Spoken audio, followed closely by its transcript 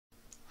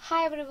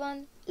Hi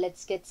everyone,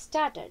 let's get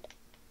started.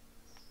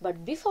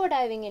 But before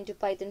diving into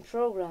Python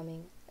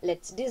programming,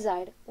 let's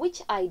decide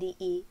which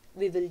IDE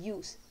we will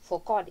use for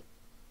coding.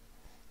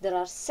 There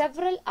are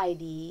several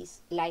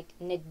IDEs like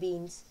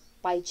NetBeans,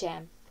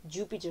 PyCharm,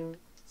 Jupyter,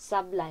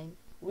 Sublime,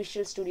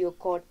 Visual Studio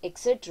Code,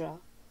 etc.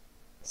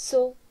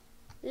 So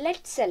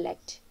let's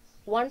select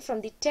one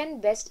from the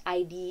 10 best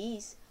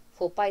IDEs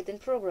for Python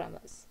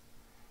programmers.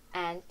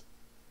 And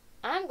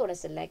I'm going to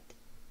select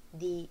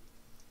the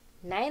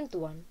 9th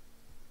one,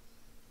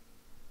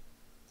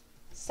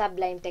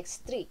 Sublime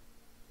Text 3.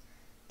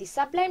 The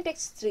Sublime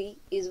Text 3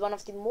 is one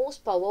of the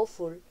most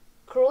powerful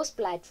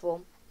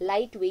cross-platform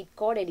lightweight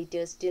code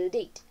editors till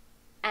date,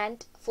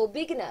 and for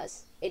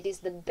beginners it is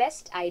the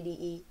best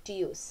IDE to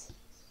use.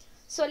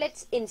 So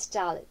let's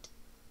install it.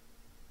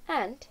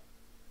 And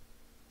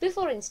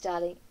before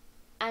installing,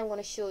 I'm going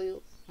to show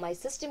you my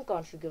system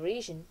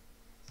configuration.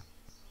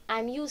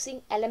 I'm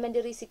using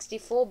elementary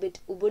 64-bit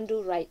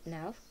Ubuntu right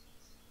now,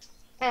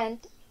 and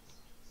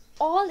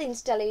all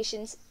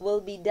installations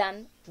will be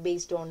done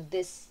based on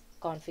this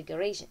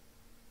configuration.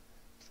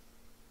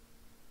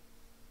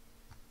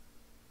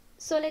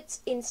 So let's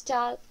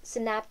install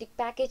Synaptic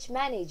Package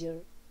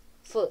Manager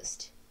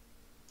first.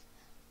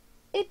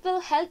 It will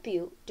help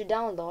you to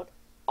download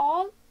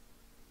all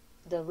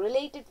the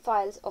related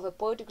files of a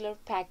particular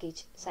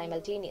package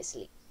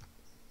simultaneously.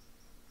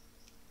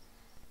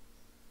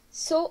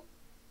 So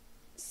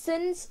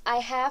since I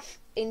have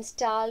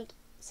installed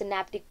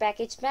Synaptic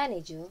Package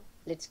Manager,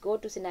 let's go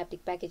to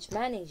Synaptic Package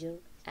Manager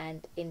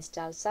and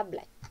install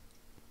Sublime.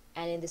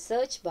 And in the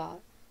search bar,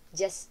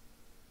 just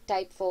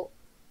type for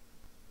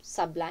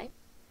Sublime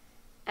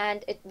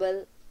and it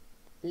will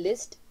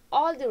list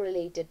all the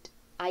related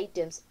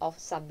items of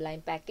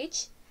Sublime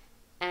package,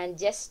 and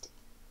just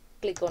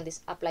click on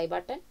this apply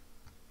button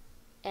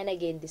and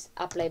again this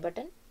apply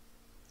button,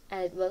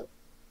 and it will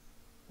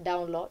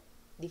download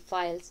the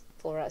files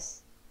for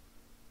us.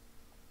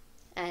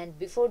 And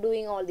before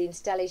doing all the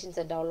installations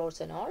and downloads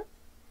and all,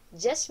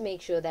 just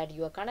make sure that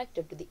you are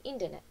connected to the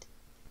internet.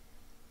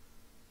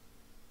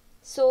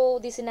 So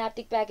the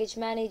Synaptic Package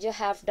Manager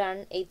have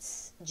done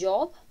its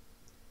job.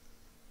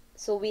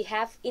 So we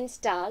have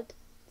installed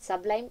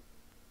Sublime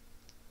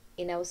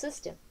in our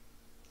system,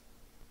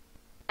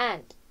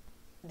 and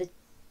the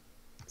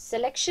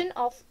selection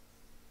of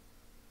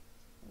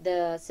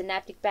the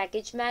Synaptic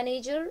Package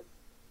Manager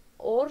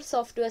or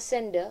software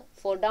sender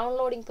for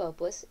downloading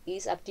purpose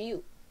is up to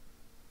you.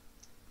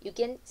 You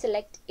can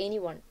select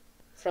anyone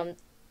from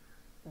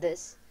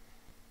this,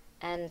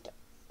 and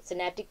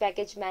Synaptic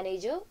Package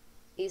Manager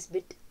is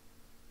bit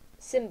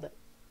simple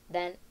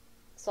than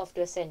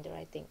software sender,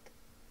 I think,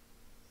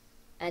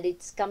 and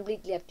it's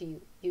completely up to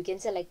you. You can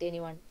select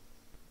anyone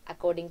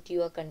according to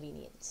your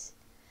convenience.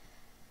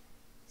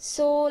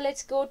 So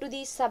let's go to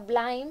the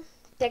Sublime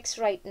Text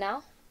right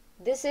now.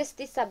 This is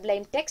the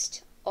Sublime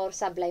Text or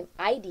Sublime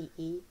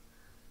IDE,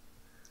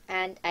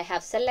 and I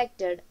have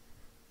selected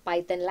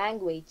Python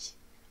language,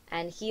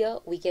 and here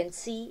we can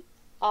see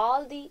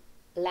all the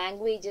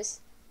languages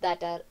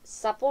that are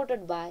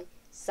supported by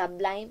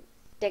Sublime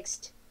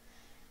Text.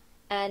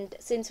 And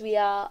since we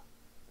are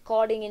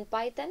coding in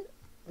Python,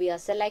 we are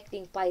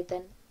selecting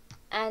Python,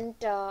 and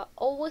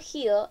over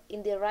here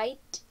in the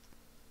right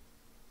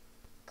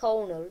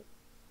corner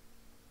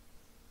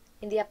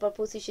in the upper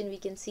position we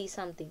can see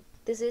something.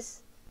 This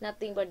is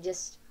nothing but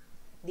just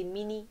the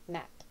mini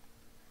map.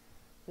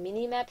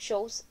 Mini map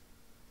shows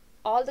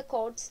all the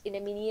codes in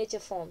a miniature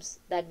forms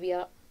that we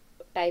are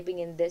typing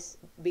in this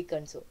big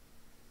console.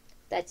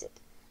 That's it.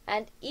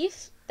 And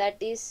if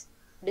that is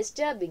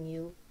disturbing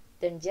you,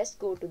 then just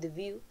go to the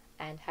view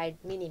and hide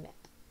minimap.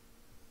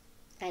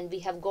 And we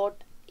have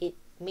got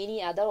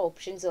many other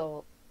options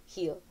over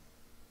here.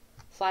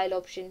 File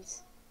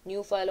options,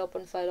 new file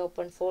open,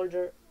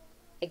 folder,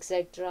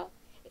 etc.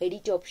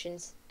 Edit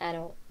options and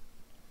all.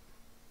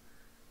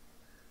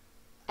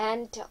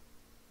 And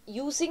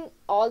using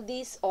all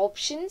these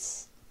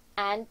options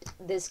and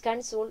this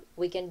console,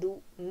 we can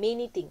do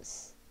many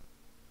things.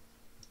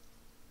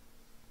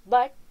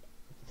 But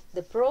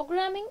the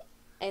programming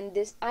in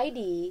this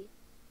IDE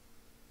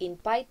in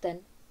Python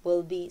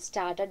will be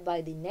started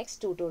by the next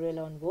tutorial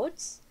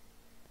onwards.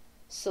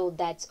 So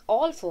that's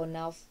all for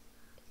now.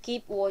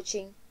 Keep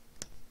watching,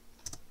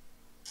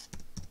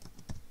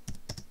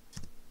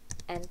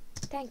 and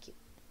thank you.